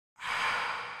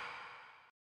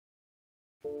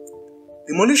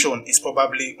Demolition is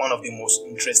probably one of the most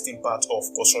interesting parts of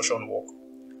construction work.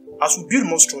 As we build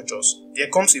more structures, there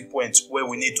comes a point where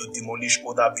we need to demolish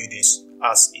older buildings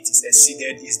as it is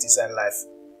exceeded its design life.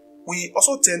 We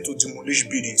also tend to demolish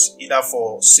buildings either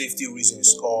for safety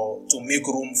reasons or to make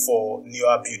room for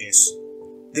newer buildings.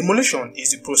 Demolition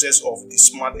is the process of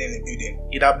dismantling a building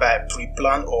either by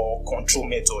pre-plan or control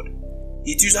method.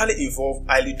 It usually involves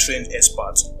highly trained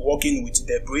experts working with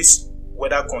debris,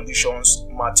 weather conditions,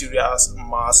 materials,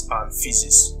 mass, and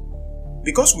physics.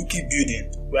 Because we keep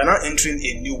building, we are now entering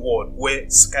a new world where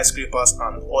skyscrapers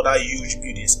and other huge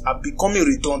buildings are becoming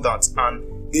redundant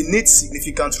and they need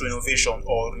significant renovation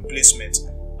or replacement.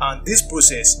 And this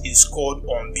process is called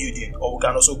unbuilding, or we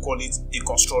can also call it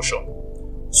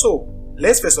deconstruction. So,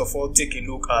 let's first of all take a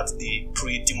look at the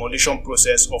pre-demolition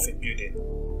process of a building.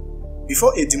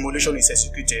 Before a demolition is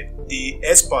executed, the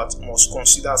expert must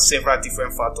consider several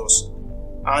different factors.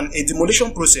 And a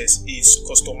demolition process is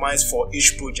customized for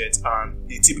each project and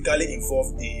they typically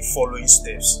involve the following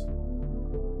steps.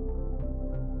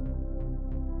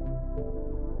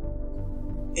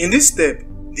 In this step,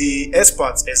 the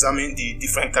experts examine the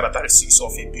different characteristics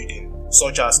of a building,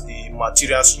 such as the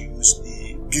materials used,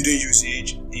 the building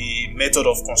usage, the method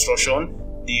of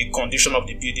construction, the condition of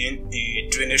the building, the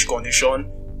drainage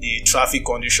condition, the traffic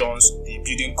conditions, the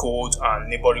building code, and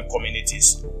neighboring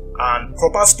communities. And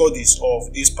proper studies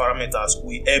of these parameters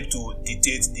will help to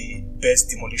dictate the best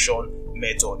demolition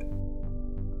method.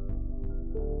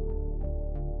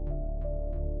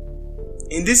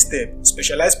 In this step,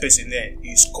 specialized personnel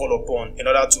is called upon in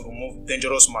order to remove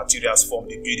dangerous materials from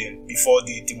the building before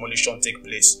the demolition takes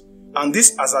place. And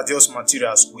these hazardous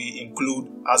materials will include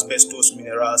asbestos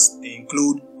minerals, they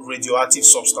include radioactive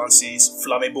substances,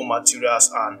 flammable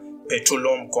materials, and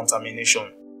petroleum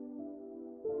contamination.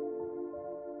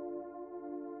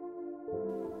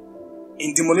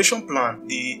 In demolition plan,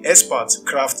 the experts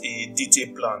craft a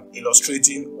detailed plan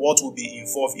illustrating what will be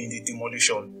involved in the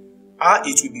demolition, how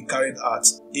it will be carried out,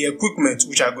 the equipment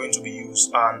which are going to be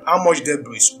used, and how much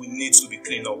debris will need to be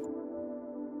cleaned up.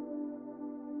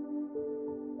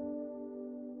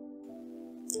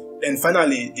 Then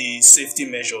finally, the safety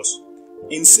measures.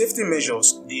 In safety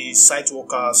measures, the site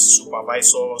workers,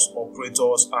 supervisors,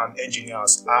 operators, and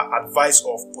engineers are advised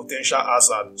of potential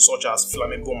hazards such as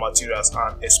flammable materials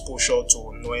and exposure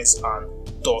to noise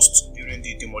and dust during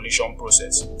the demolition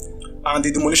process. And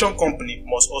the demolition company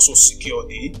must also secure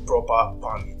the proper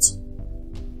permit.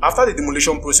 After the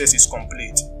demolition process is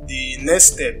complete, the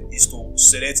next step is to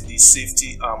select the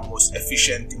safety and most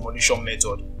efficient demolition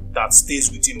method that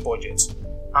stays within budget.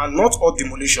 And not all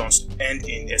demolitions end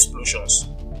in explosions.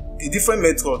 The different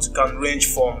methods can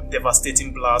range from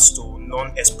devastating blasts to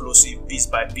non-explosive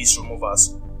piece-by-piece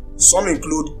removals. Some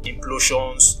include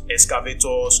implosions,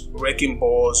 excavators, wrecking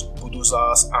balls,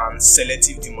 bulldozers, and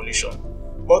selective demolition.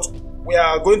 But we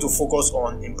are going to focus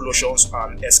on implosions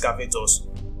and excavators.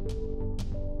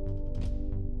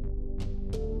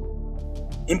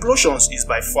 Implosions is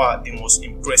by far the most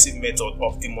impressive method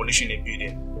of demolishing a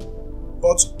building.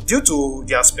 But due to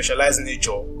their specialized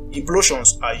nature,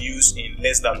 implosions are used in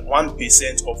less than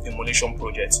 1% of demolition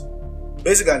projects.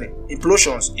 Basically,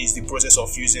 implosions is the process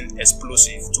of using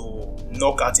explosive to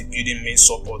knock at a building main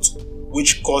support,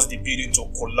 which cause the building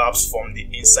to collapse from the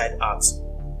inside out.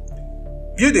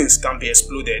 Buildings can be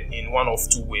exploded in one of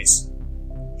two ways.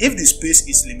 If the space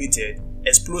is limited,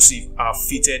 explosives are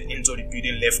fitted into the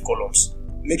building left columns,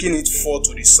 making it fall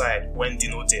to the side when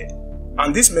denoted.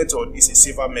 And this method is a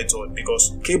safer method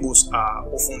because cables are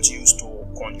often used to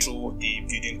control the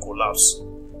building collapse.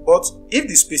 But if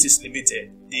the space is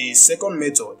limited, the second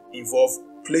method involves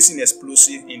placing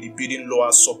explosive in the building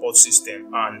lower support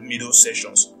system and middle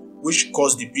sections, which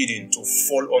cause the building to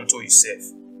fall onto itself.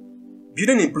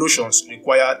 Building implosions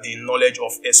require the knowledge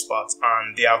of experts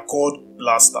and they are called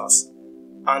blasters.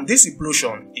 And this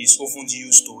implosion is often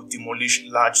used to demolish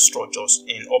large structures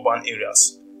in urban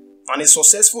areas. And a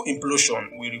successful implosion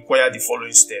will require the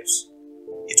following steps.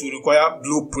 It will require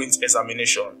blueprint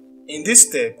examination. In this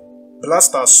step,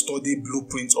 blasters study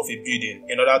blueprints of a building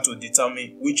in order to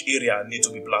determine which area needs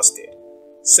to be blasted.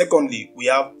 Secondly, we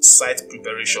have site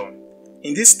preparation.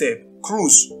 In this step,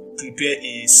 crews prepare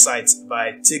a site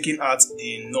by taking out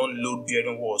the non-load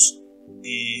bearing walls.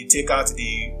 They take out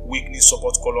the weakness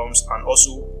support columns and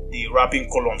also the wrapping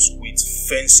columns with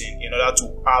fencing in order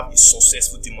to have a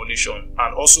successful demolition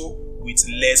and also with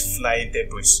less flying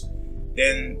debris.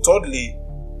 Then thirdly,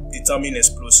 determine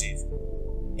explosive.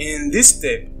 In this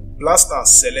step,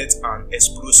 blasters select an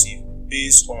explosive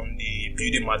based on the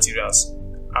building materials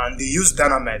and they use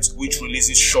dynamite which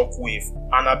releases shock wave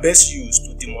and are best used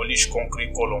to demolish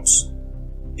concrete columns.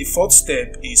 The fourth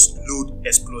step is load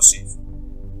explosive.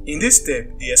 In this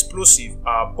step, the explosives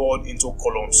are bored into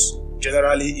columns,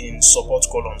 generally in support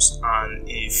columns and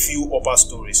a few upper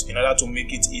stories in order to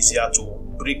make it easier to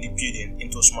break the building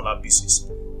into smaller pieces.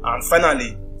 And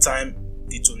finally, time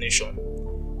detonation.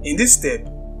 In this step,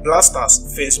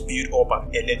 blasters first build up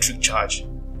an electric charge.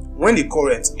 When the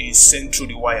current is sent through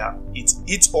the wire, it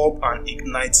heats up and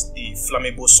ignites the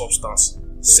flammable substance,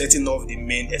 setting off the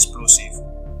main explosive.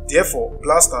 Therefore,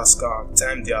 blasters can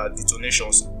time their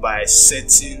detonations by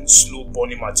setting slow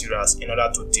burning materials in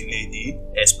order to delay the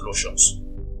explosions.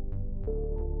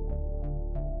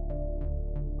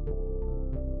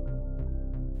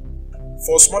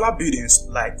 For smaller buildings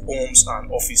like homes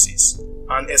and offices,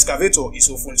 an excavator is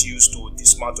often used to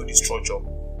dismantle the structure.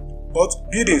 But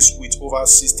buildings with over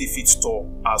 60 feet tall,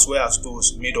 as well as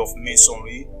those made of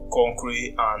masonry,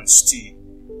 concrete, and steel,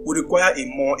 would require a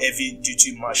more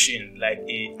heavy-duty machine like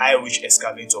a high-reach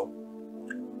excavator.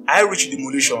 High-reach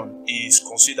demolition is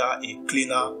considered a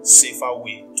cleaner, safer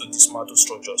way to dismantle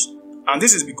structures, and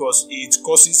this is because it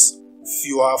causes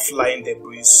fewer flying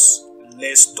debris,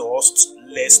 less dust,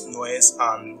 less noise,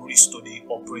 and risk to the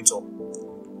operator.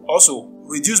 Also,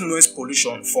 reduced noise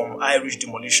pollution from high-reach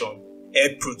demolition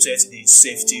help protect the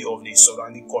safety of the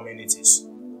surrounding communities.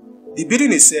 The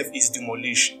building itself is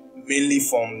demolished mainly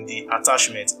from the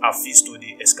attachment affixed to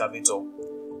the excavator.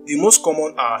 The most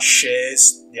common are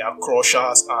shears, there are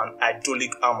crushers, and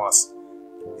hydraulic hammers.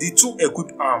 The two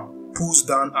equipped arm pulls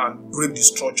down and break the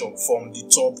structure from the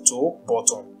top to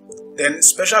bottom. Then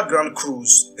special ground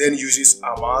crews then uses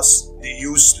hammers, they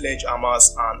use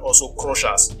sledgehammers and also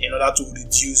crushers in order to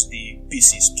reduce the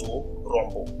pieces to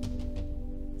rumble.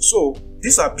 So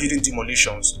these are building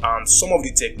demolitions and some of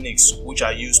the techniques which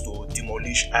are used to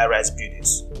demolish high-rise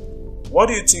buildings. What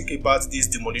do you think about this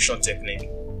demolition technique?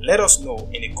 Let us know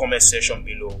in the comment section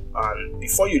below, and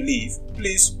before you leave,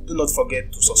 please do not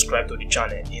forget to subscribe to the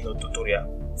channel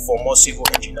Tutorial for more civil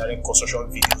engineering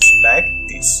construction videos like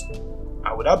this.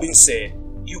 And with that being said,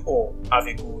 you all have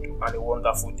a good and a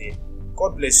wonderful day.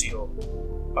 God bless you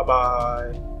all. Bye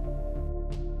bye.